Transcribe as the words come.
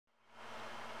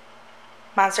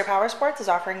Monster Powersports is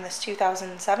offering this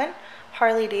 2007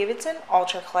 Harley-Davidson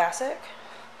Ultra Classic.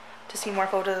 To see more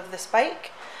photos of this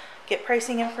bike, get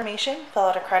pricing information, fill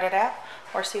out a credit app,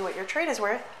 or see what your trade is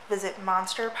worth, visit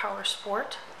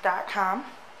monsterpowersport.com.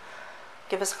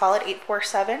 Give us a call at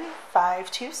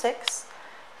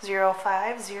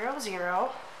 847-526-0500,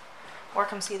 or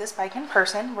come see this bike in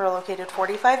person. We're located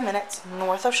 45 minutes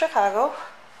north of Chicago,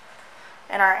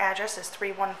 and our address is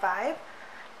 315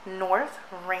 North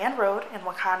Rand Road in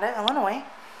Wauconda, Illinois.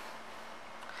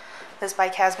 This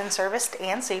bike has been serviced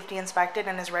and safety inspected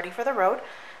and is ready for the road.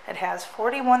 It has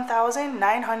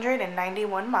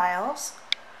 41,991 miles.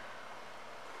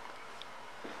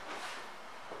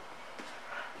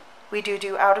 We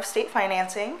do out-of-state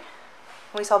financing.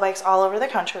 We sell bikes all over the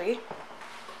country.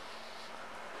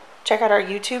 Check out our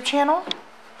YouTube channel.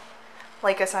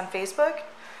 Like us on Facebook.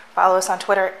 Follow us on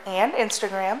Twitter and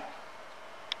Instagram.